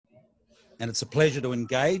and it's a pleasure to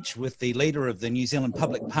engage with the leader of the New Zealand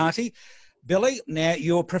Public Party, Billy. Now,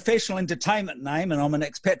 your professional entertainment name, and I'm an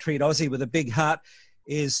expatriate Aussie with a big heart,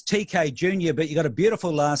 is TK Jr., but you got a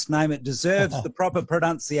beautiful last name. It deserves the proper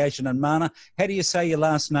pronunciation and mana. How do you say your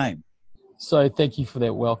last name? So thank you for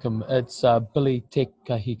that welcome. It's Billy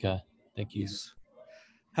Tekahika. Thank you. Yes.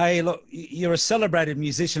 Hey, look, you're a celebrated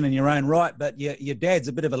musician in your own right, but your dad's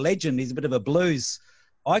a bit of a legend. He's a bit of a blues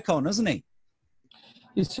icon, isn't he?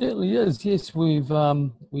 He certainly is. Yes, we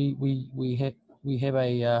have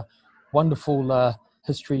a wonderful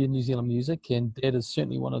history in New Zealand music, and Dad is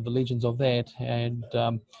certainly one of the legends of that. And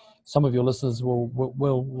some of your listeners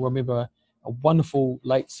will remember a wonderful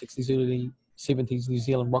late 60s, early 70s New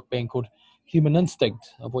Zealand rock band called Human Instinct,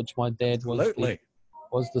 of which my dad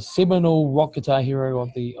was the seminal rock guitar hero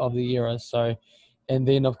of the era. So, and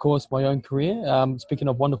then of course my own career. Speaking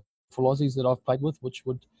of wonderful Aussies that I've played with, which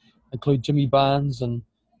would include Jimmy Barnes and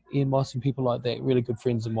Ian Moss and people like that, really good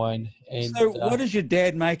friends of mine. And so what does your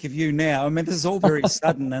dad make of you now? I mean, this is all very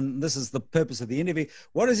sudden, and this is the purpose of the interview.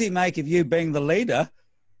 What does he make of you being the leader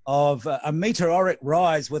of a meteoric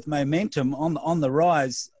rise with momentum on the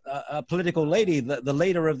rise, a political leader, the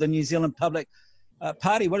leader of the New Zealand Public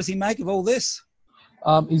Party? What does he make of all this?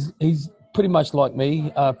 He's pretty much like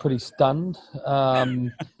me, pretty stunned.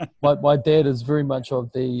 My dad is very much of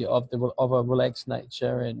a relaxed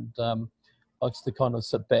nature, and likes to kind of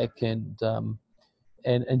sit back and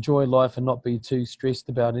enjoy life and not be too stressed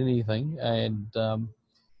about anything. And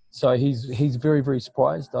so he's very, very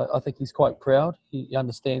surprised. I think he's quite proud. He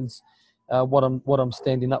understands what I'm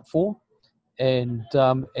standing up for, and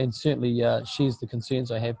certainly shares the concerns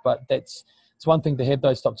I have. But it's one thing to have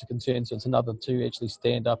those types of concerns. It's another to actually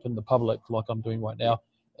stand up in the public like I'm doing right now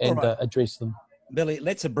and address them. Billy,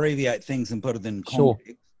 let's abbreviate things and put it in context. Sure.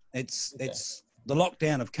 It's the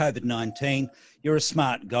lockdown of COVID-19. You're a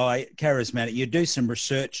smart guy, charismatic. You do some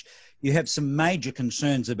research. You have some major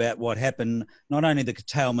concerns about what happened, not only the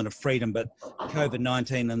curtailment of freedom, but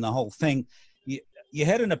COVID-19 and the whole thing. You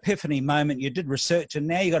had an epiphany moment. You did research, and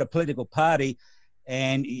now you got a political party,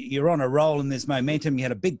 and you're on a roll, and there's momentum. You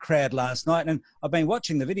had a big crowd last night, and I've been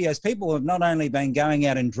watching the videos. People have not only been going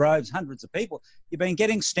out in droves, hundreds of people, you've been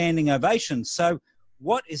getting standing ovations. So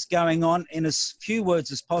what is going on? In as few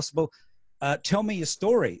words as possible, tell me your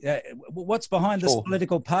story. What's behind this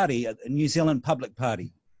political party, New Zealand Public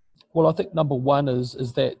Party? Well, I think number one is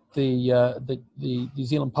that the New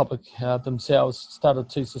Zealand public themselves started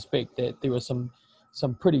to suspect that there were some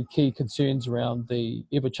pretty key concerns around the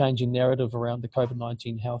ever-changing narrative around the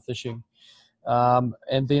COVID-19 health issue.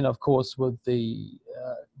 And then, of course, with the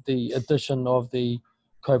addition of the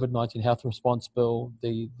COVID-19 health response bill,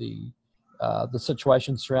 the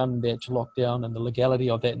situation surrounding the actual lockdown and the legality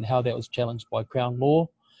of that and how that was challenged by Crown law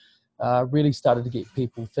really started to get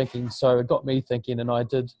people thinking. So it got me thinking, and I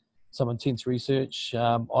did some intense research.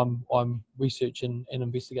 I'm research and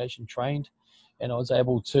investigation trained, and I was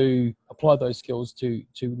able to apply those skills to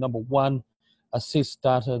number one, assess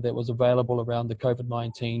data that was available around the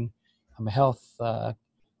COVID-19 health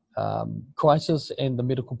crisis and the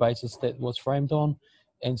medical basis that was framed on,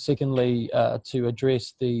 and secondly, to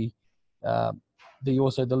address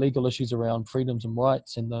also the legal issues around freedoms and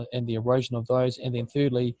rights and the erosion of those, and then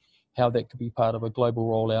thirdly, how that could be part of a global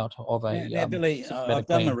rollout of a now, Billy, I've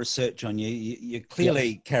done the research on you. You're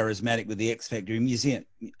clearly charismatic with the X Factor. You're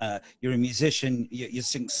a musician. You're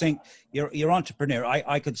succinct. You're entrepreneur.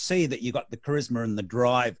 I could see that you got the charisma and the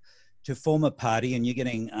drive to form a party, and you're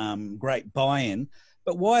getting great buy-in.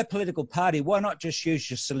 But why a political party? Why not just use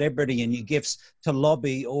your celebrity and your gifts to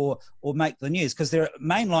lobby or make the news? Because there are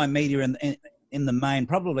mainline media in the main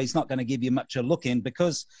probably is not going to give you much a look in,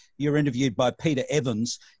 because you're interviewed by Peter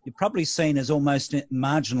Evans. You're probably seen as almost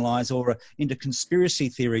marginalised or into conspiracy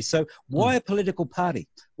theory. So why a political party?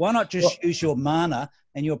 Why not just use your mana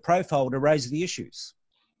and your profile to raise the issues?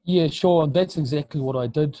 Yeah, sure. That's exactly what I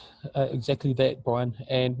did. Exactly that, Brian.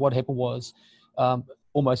 And what happened was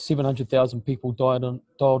almost 700,000 people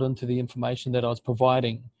dialed into the information that I was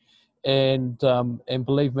providing. And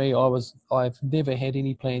believe me, I've never had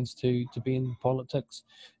any plans to be in politics.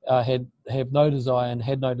 Have no desire and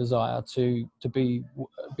had no desire to be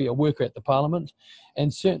a worker at the Parliament,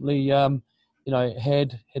 and certainly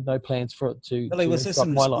had no plans for it to. Billy, was this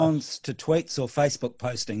in response to tweets or Facebook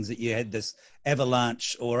postings that you had this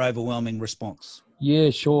avalanche or overwhelming response? Yeah,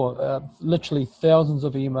 sure. Literally thousands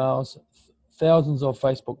of emails, thousands of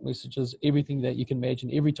Facebook messages, everything that you can imagine,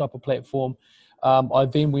 every type of platform. I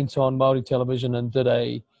then went on Māori television and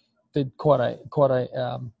did quite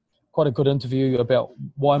a good interview about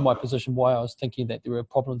my position, why I was thinking that there were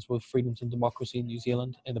problems with freedoms and democracy in New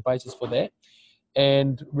Zealand and the basis for that.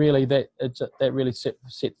 And really that really set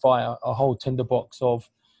fire a whole tinderbox of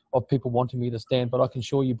people wanting me to stand. But I can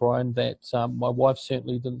assure you, Brian, that my wife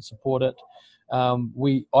certainly didn't support it.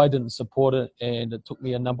 I didn't support it, and it took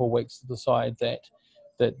me a number of weeks to decide that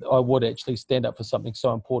I would actually stand up for something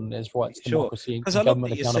so important as rights, democracy, and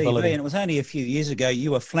government accountability. Because I looked at your CV, and it was only a few years ago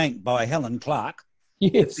you were flanked by Helen Clark,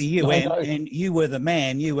 yes, the UN, and you were the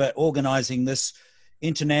man. You were organising this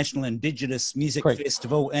International Indigenous Music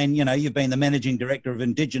Festival, and you've been the managing director of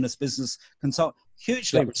Indigenous Business Consult,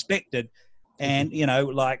 hugely respected, and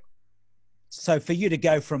so for you to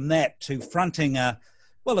go from that to fronting a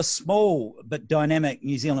small but dynamic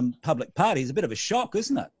New Zealand public party is a bit of a shock,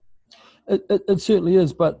 isn't it? It certainly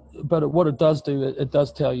is, but what it does do, it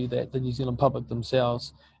does tell you that the New Zealand public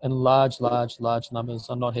themselves, in large numbers,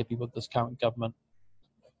 are not happy with this current government.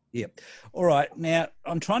 Yeah. All right. Now,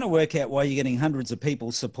 I'm trying to work out why you're getting hundreds of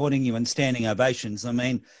people supporting you and standing ovations. I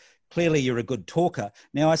mean, clearly you're a good talker.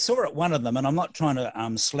 Now, I saw at one of them, and I'm not trying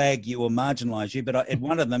to slag you or marginalise you, but at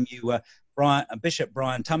one of them, you were Bishop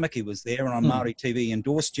Brian Tamaki was there, and on Māori TV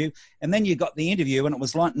endorsed you. And then you got the interview, and it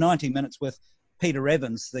was like 90 minutes with Peter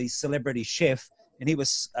Evans, the celebrity chef, and he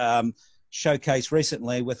was showcased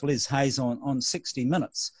recently with Liz Hayes on 60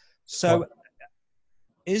 Minutes. So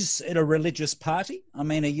is it a religious party? I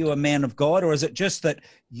mean, are you a man of God, or is it just that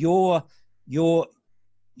your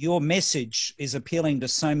message is appealing to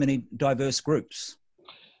so many diverse groups?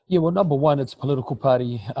 Yeah, well, number one, it's a political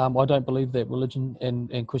party. I don't believe that religion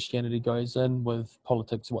and Christianity goes in with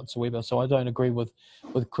politics whatsoever. So I don't agree with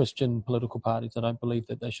Christian political parties. I don't believe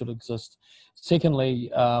that they should exist.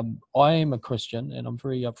 Secondly, I am a Christian, and I'm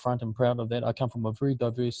very upfront and proud of that. I come from a very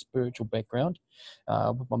diverse spiritual background,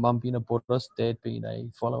 with my mum being a Buddhist, dad being a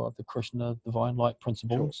follower of the Krishna divine light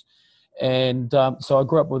principles. Sure. And so I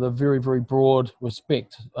grew up with a very, very broad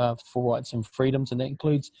respect for rights and freedoms, and that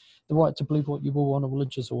includes the right to believe what you will on a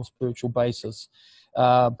religious or spiritual basis.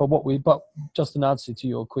 But just an answer to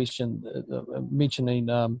your question, mentioning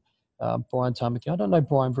Brian Tamaki, I don't know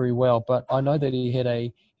Brian very well, but I know that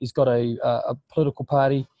he's got a political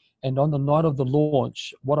party. And on the night of the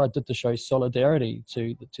launch, what I did to show solidarity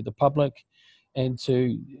to the public and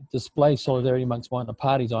to display solidarity amongst minor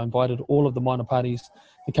parties, I invited all of the minor parties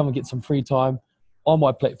to come and get some free time on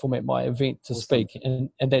my platform at my event to speak, and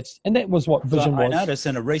that was what Vision was. I noticed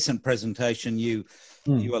in a recent presentation you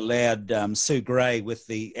allowed Sue Gray with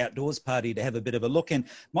the Outdoors Party to have a bit of a look. And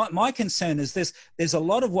my concern is this: there's a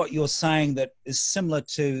lot of what you're saying that is similar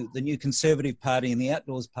to the New Conservative Party and the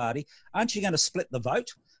Outdoors Party. Aren't you going to split the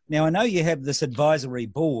vote? Now I know you have this advisory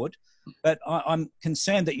board, but I'm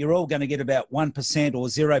concerned that you're all going to get about 1% or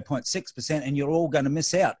 0.6%, and you're all going to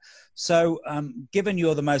miss out. So given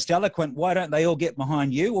you're the most eloquent, why don't they all get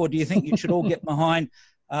behind you? Or do you think you should all get behind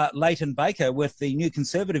Leighton Baker with the New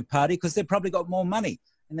Conservative Party, because they've probably got more money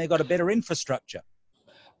and they've got a better infrastructure?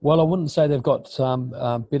 Well, I wouldn't say they've got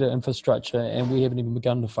better infrastructure, and we haven't even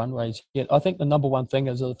begun to fundraise yet. I think the number one thing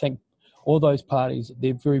is, I think all those parties,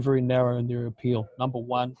 they're very, very narrow in their appeal. Number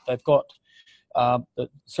one, they've got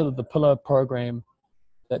the pillar program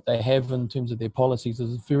that they have in terms of their policies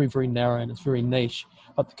is very, very narrow, and it's very niche.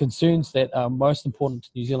 But the concerns that are most important to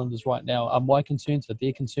New Zealanders right now are my concerns, are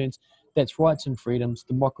their concerns. That's rights and freedoms,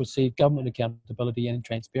 democracy, government accountability and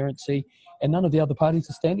transparency. And none of the other parties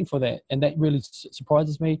are standing for that. And that really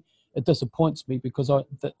surprises me. It disappoints me, because I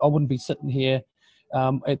wouldn't be sitting here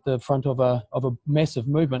at the front of a massive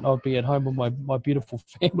movement. I'd be at home with my beautiful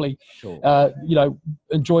family, sure.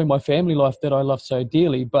 Enjoying my family life that I love so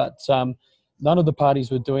dearly. But none of the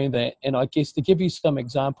parties were doing that. And I guess to give you some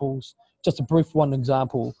examples, just a brief one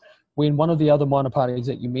example, when one of the other minor parties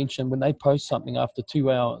that you mentioned, when they post something after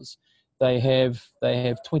 2 hours, they have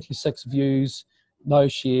 26 views, no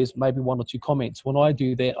shares, maybe 1 or 2 comments. When I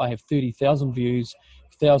do that, I have 30,000 views,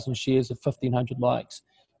 1,000 shares, of 1,500 likes.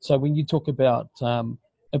 So when you talk about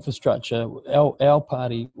infrastructure, our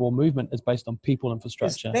party or movement is based on people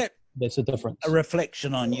infrastructure. That's a difference. A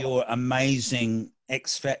reflection on your amazing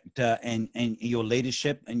X factor and your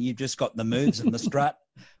leadership, and you've just got the moves and the strut?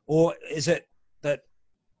 Or is it that,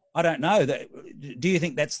 I don't know, do you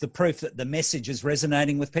think that's the proof that the message is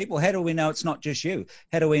resonating with people? How do we know it's not just you?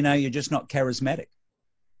 How do we know you're just not charismatic?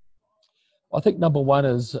 I think number one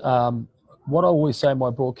is, what I always say in my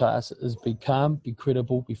broadcast is be calm, be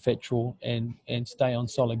credible, be factual, and stay on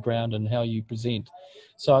solid ground in how you present.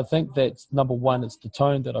 So I think that's number one. It's the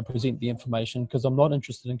tone that I present the information, because I'm not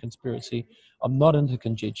interested in conspiracy. I'm not into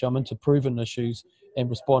conjecture. I'm into proven issues and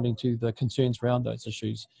responding to the concerns around those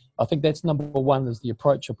issues. I think that's number one, is the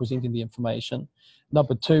approach of presenting the information.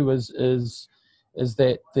 Number two is is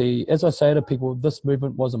that as I say to people, this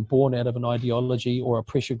movement wasn't born out of an ideology or a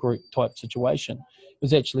pressure group type situation. It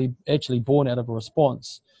was actually born out of a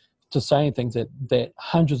response to saying things that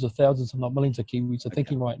hundreds of thousands, if not millions of Kiwis are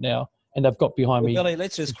thinking right now, and they've got behind me. Billy,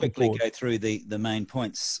 let's just quickly go through the main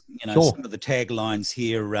points. Sure. Some of the taglines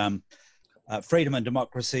here, freedom and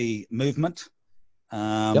democracy movement.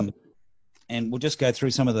 And we'll just go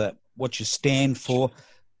through some of what you stand for.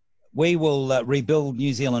 We will rebuild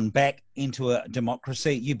New Zealand back into a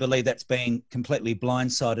democracy. You believe that's been completely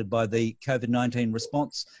blindsided by the COVID-19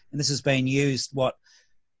 response. And this has been used,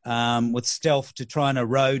 with stealth to try and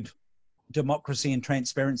erode democracy and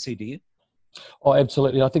transparency, do you? Oh,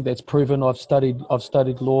 absolutely. I think that's proven. I've studied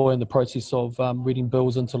law and the process of reading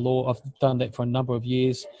bills into law. I've done that for a number of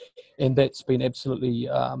years, and that's been absolutely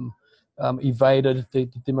evaded the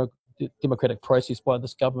democratic process by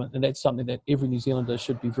this government. And that's something that every New Zealander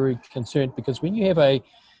should be very concerned, because when you have a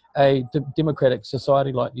democratic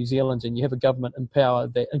society like New Zealand and you have a government in power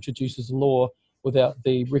that introduces law without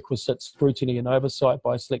the requisite scrutiny and oversight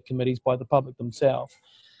by select committees, by the public themselves,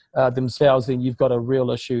 then you've got a real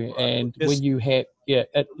issue. And when you have,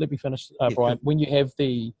 let me finish, Brian. When you have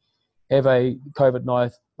a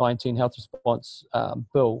COVID-19 health response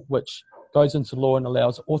bill, which goes into law and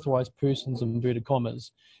allows authorised persons, in inverted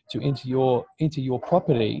commas, to enter your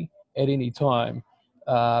property at any time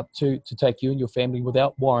to take you and your family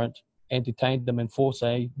without warrant and detain them and force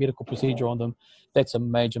a medical procedure on them, that's a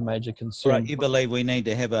major concern. Right, you believe we need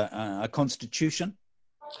to have a constitution?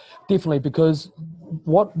 Definitely, because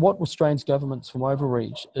what restrains governments from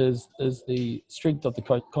overreach is the strength of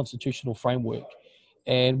the constitutional framework.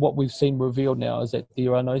 And what we've seen revealed now is that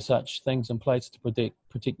there are no such things in place to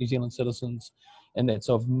protect New Zealand citizens, and that's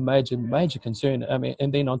of major concern. I mean,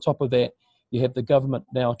 and then on top of that, you have the government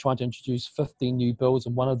now trying to introduce 15 new bills,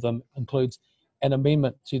 and one of them includes an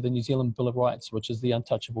amendment to the New Zealand Bill of Rights, which is the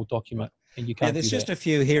untouchable document. And you can't. There's just a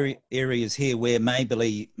few areas here where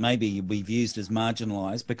maybe we've used as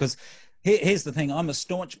marginalised, because here's the thing: I'm a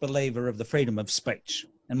staunch believer of the freedom of speech,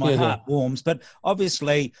 and my heart warms. But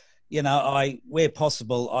obviously, where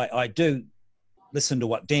possible, I do listen to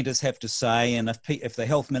what dentists have to say, and if the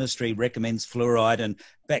health ministry recommends fluoride and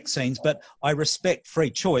vaccines. But I respect free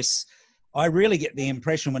choice. I really get the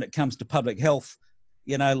impression when it comes to public health,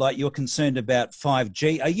 like you're concerned about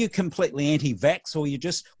 5G. Are you completely anti-vax, or you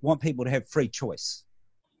just want people to have free choice?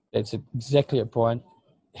 That's exactly it, Brian.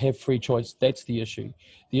 Have free choice. That's the issue.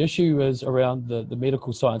 The issue is around the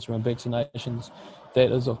medical science around vaccinations.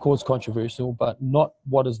 That is, of course, controversial, but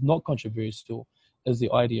what is not controversial is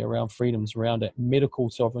the idea around freedoms around it, medical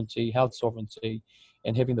sovereignty, health sovereignty,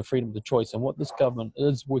 and having the freedom of choice. And what this government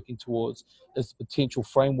is working towards is the potential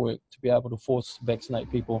framework to be able to force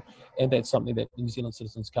vaccinate people, and that's something that New Zealand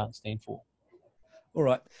citizens can't stand for. All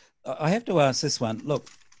right. I have to ask this one. Look,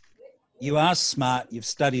 you are smart, you've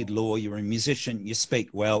studied law, you're a musician, you speak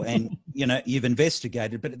well, and you've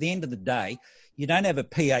investigated, but at the end of the day, you don't have a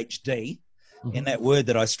PhD in that word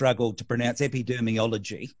that I struggled to pronounce,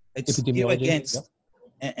 epidemiology. It's you against,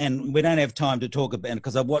 and we don't have time to talk about it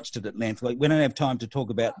because I've watched it at length. We don't have time to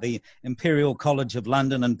talk about the Imperial College of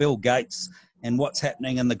London and Bill Gates and what's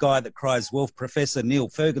happening and the guy that cries wolf, Professor Neil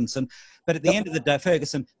Ferguson. But at the end of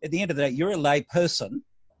the day, you're a lay person.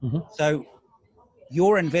 So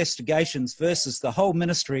your investigations versus the whole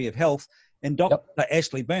Ministry of Health and Dr.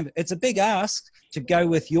 Ashley Boom, it's a big ask to go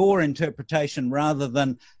with your interpretation rather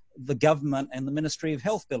than the government and the Ministry of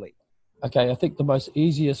Health, Billy. Okay, I think the most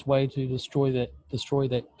easiest way to destroy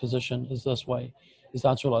that position is this way, is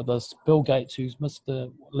answer like this. Bill Gates, who's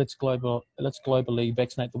Mr. Let's globally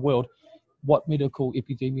vaccinate the world, what medical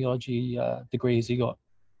epidemiology degree has he got?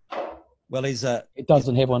 Well, it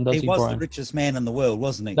doesn't have one, does he, Brian? He was the richest man in the world,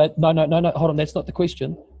 wasn't he? No, hold on, that's not the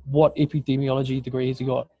question. What epidemiology degree has he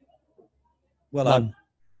got? Well, none.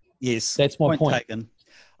 Yes. That's my point. Taken.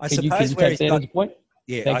 Can you take that as a point?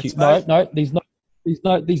 Yeah. Thank you.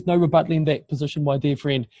 No, there's no rebutting that position, my dear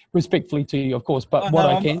friend. Respectfully to you, of course. But what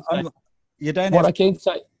I can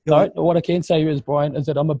say is, Brian, is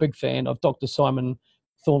that I'm a big fan of Dr. Simon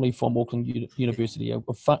Thornley from Auckland University,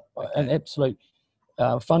 an absolute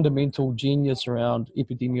fundamental genius around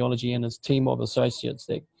epidemiology, and his team of associates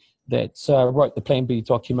that wrote the Plan B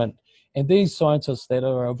document. And these scientists that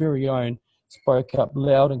are our very own spoke up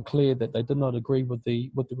loud and clear that they did not agree with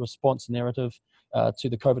the response narrative to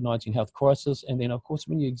the COVID-19 health crisis. And then, of course,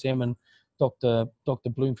 when you examine Dr.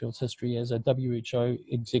 Bloomfield's history as a WHO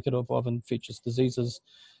executive of infectious diseases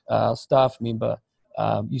staff member,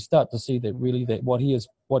 you start to see that really that what he is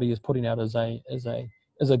putting out is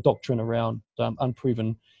a doctrine around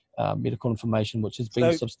unproven medical information, which has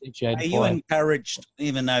been substantiated. Are you encouraged,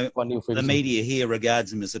 even though the media here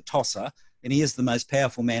regards him as a tosser, and he is the most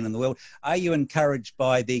powerful man in the world, are you encouraged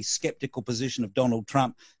by the sceptical position of Donald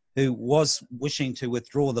Trump, who was wishing to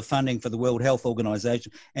withdraw the funding for the World Health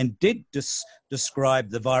Organization and did describe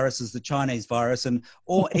the virus as the Chinese virus,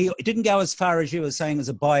 or he didn't go as far as you were saying as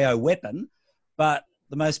a bioweapon, but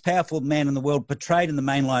the most powerful man in the world portrayed in the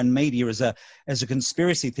mainline media as a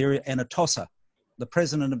conspiracy theory and a tosser, the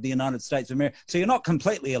President of the United States of America. So you're not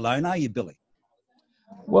completely alone, are you, Billy?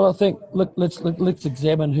 Well, I think let's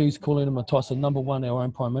examine who's calling him a tosser. Number one, our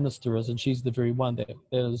own Prime Minister is, and she's the very one that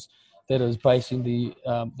is basing the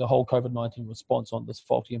whole COVID-19 response on this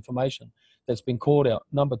faulty information that's been called out.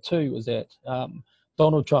 Number two is that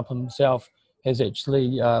Donald Trump himself has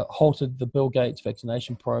actually halted the Bill Gates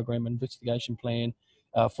vaccination program investigation plan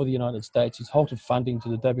for the United States. He's halted funding to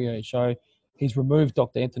the WHO. He's removed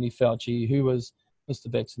Dr. Anthony Fauci, who was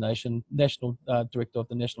Mr. Vaccination, National Director of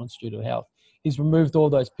the National Institute of Health. He's removed all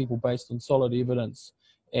those people based on solid evidence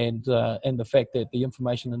and the fact that the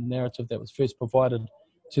information and narrative that was first provided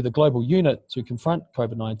to the global unit to confront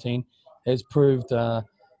COVID-19 has proved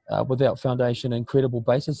without foundation and credible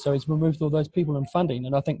basis. So he's removed all those people in funding,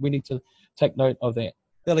 and I think we need to take note of that.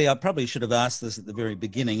 Billy, I probably should have asked this at the very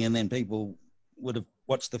beginning, and then people would have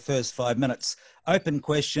watched the first 5 minutes. Open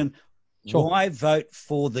question. Sure. Why vote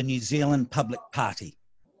for the New Zealand Public Party?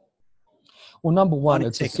 Well, number one,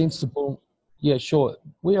 it's a sensible... Yeah, sure.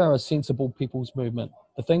 We are a sensible people's movement.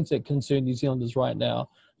 The things that concern New Zealanders right now,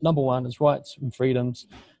 number one is rights and freedoms.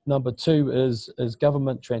 Number two is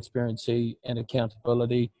government transparency and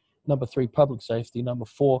accountability. Number three, public safety. Number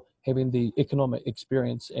four, having the economic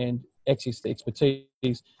experience and access to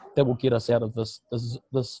expertise that will get us out of this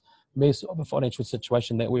mess of a financial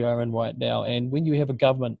situation that we are in right now. And when you have a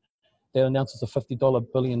government that announces a $50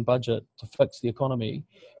 billion budget to fix the economy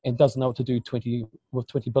and doesn't know what to do with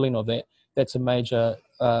 20 billion of that, that's a major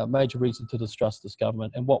reason to distrust this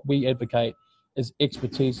government. And what we advocate is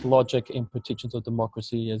expertise, logic, and protections of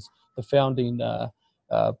democracy as the founding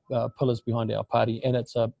pillars behind our party. And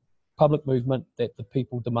it's a public movement that the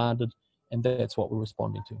people demanded, and that's what we're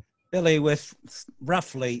responding to. Billy, with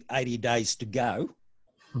roughly 80 days to go,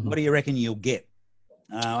 what do you reckon you'll get?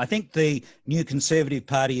 I think the New Conservative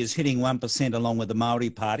Party is hitting 1% along with the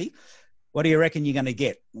Māori Party. What do you reckon you're going to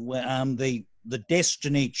get? The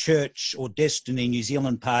Destiny Church or Destiny New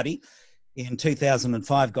Zealand Party in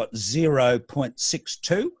 2005 got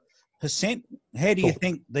 0.62%. How do you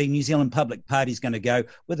think the New Zealand Public Party is going to go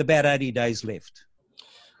with about 80 days left?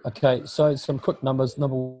 Okay, so some quick numbers.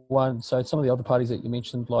 Number one, so some of the other parties that you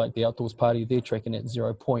mentioned, like the Outdoors Party, they're tracking at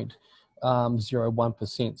 0.01%,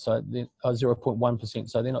 so 0.1%.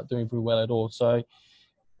 So they're not doing very well at all. So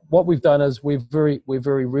what we've done is we're very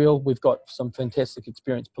real. We've got some fantastic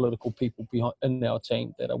experienced political people in our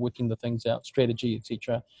team that are working the things out, strategy,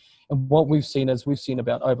 etc. And what we've seen is we've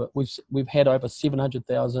had over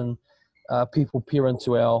 700,000 people peer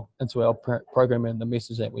into our program and the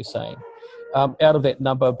message that we're saying. Out of that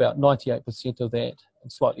number, about 98% of that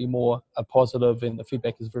and slightly more are positive, and the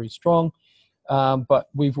feedback is very strong. But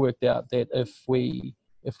we've worked out that if we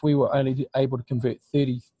were only able to convert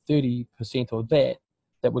 30% of that,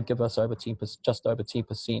 that would give us over 10%, just over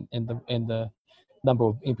 10%, and the number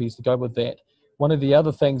of MPs to go with that. One of the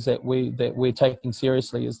other things that we're taking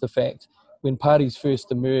seriously is the fact when parties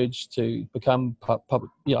first emerge to become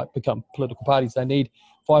become political parties, they need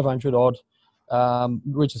 500 odd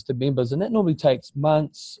registered members, and that normally takes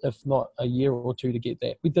months, if not a year or two, to get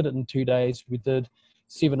that. We did it in 2 days. We did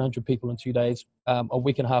 700 people in 2 days. A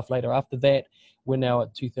week and a half later, after that, we're now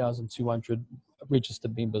at 2,200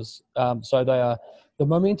 registered members. So the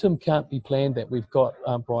momentum can't be planned that we've got,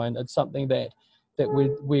 Brian. It's something that we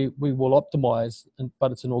will optimise,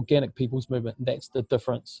 but it's an organic people's movement, and that's the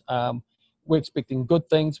difference. We're expecting good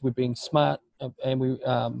things. We're being smart, and we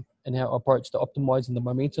in our approach to optimising the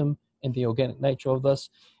momentum and the organic nature of this,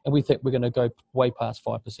 and we think we're going to go way past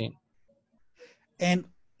 5%. And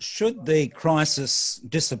should the crisis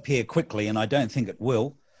disappear quickly, and I don't think it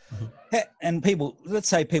will, and let's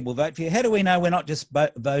say people vote for you, how do we know we're not just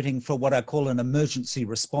voting for what I call an emergency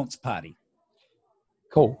response party?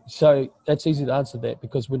 Cool. So that's easy to answer that,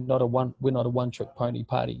 because we're not a one-trick pony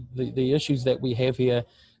party. The issues that we have here,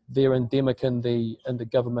 they're endemic in the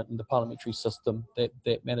government and the parliamentary system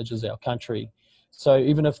that manages our country. So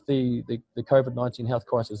even if the COVID-19 health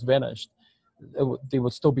crisis vanished, there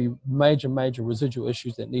would still be major residual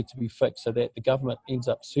issues that need to be fixed, so that the government ends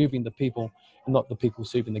up serving the people and not the people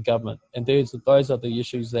serving the government. And those are the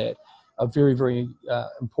issues that are very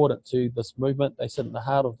important to this movement. They sit in the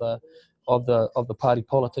heart of the party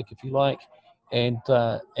politic, if you like. and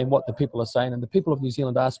what the people are saying. And the people of New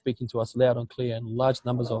Zealand are speaking to us loud and clear, and large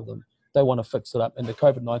numbers of them. They want to fix it up. And the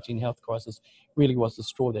COVID-19 health crisis really was the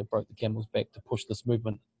straw that broke the camel's back to push this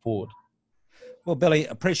movement forward. Well, Billy,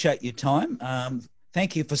 appreciate your time.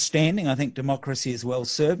 Thank you for standing. I think democracy is well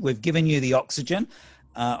served. We've given you the oxygen.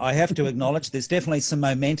 I have to acknowledge there's definitely some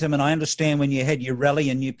momentum, and I understand when you had your rally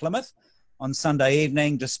in New Plymouth on Sunday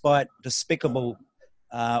evening, despite despicable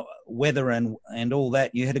weather and all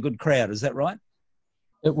that, you had a good crowd. Is that right?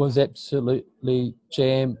 It was absolutely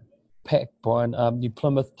jam-packed, Brian. New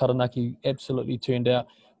Plymouth, Taranaki absolutely turned out.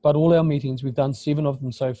 But all our meetings, we've done 7 of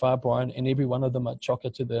them so far, Brian, and every one of them are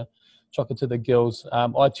chocker to the gills.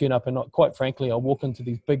 I turn up and, quite frankly, I walk into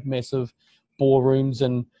these big, massive ballrooms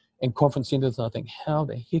and conference centres, and I think, how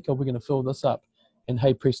the heck are we going to fill this up? And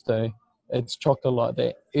hey presto, it's chocker like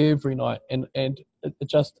that every night. And it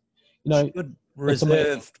just, Should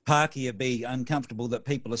reserved parkia be uncomfortable that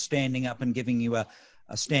people are standing up and giving you a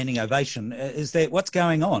standing ovation? Is that what's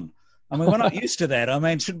going on? I mean, we're not used to that. I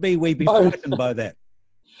mean, we be frightened by that?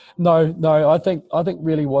 No. I think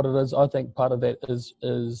really what it is, I think part of that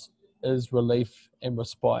is relief and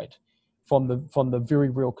respite from the very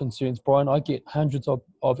real concerns. Brian, I get hundreds of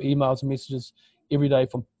emails and messages every day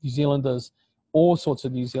from New Zealanders, all sorts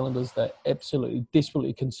of New Zealanders that are absolutely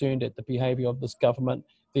desperately concerned at the behaviour of this government.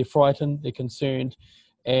 They're frightened, they're concerned,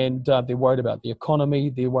 and they're worried about the economy,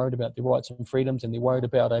 they're worried about their rights and freedoms, and they're worried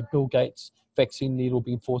about a Bill Gates vaccine needle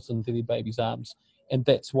being forced into their baby's arms. And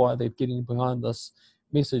that's why they're getting behind this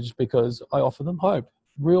message, because I offer them hope,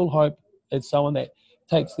 real hope. It's someone that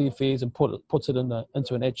takes the affairs and puts it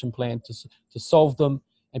into an action plan to solve them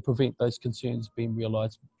and prevent those concerns being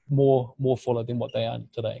realised more fuller than what they are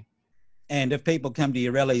today. And if people come to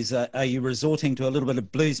your rallies, are you resorting to a little bit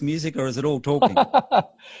of blues music, or is it all talking?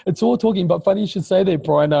 It's all talking, but funny you should say that,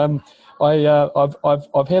 Brian.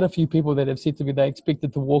 I've had a few people that have said to me they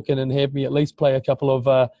expected to walk in and have me at least play a couple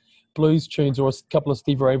of blues tunes or a couple of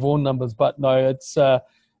Stevie Ray Vaughan numbers, but no,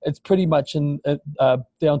 it's pretty much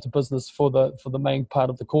down to business for the main part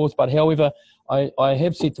of the cause. But however, I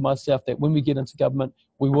have said to myself that when we get into government,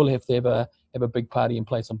 we will have to have a big party and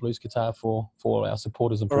play some blues guitar for all our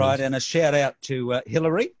supporters and friends. All right, and a shout out to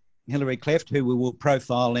Hillary Cleft, who we will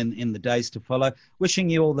profile in the days to follow. Wishing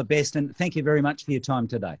you all the best, and thank you very much for your time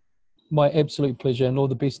today. My absolute pleasure, and all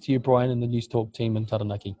the best to you, Brian, and the News Talk team in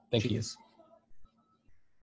Taranaki. Thank you.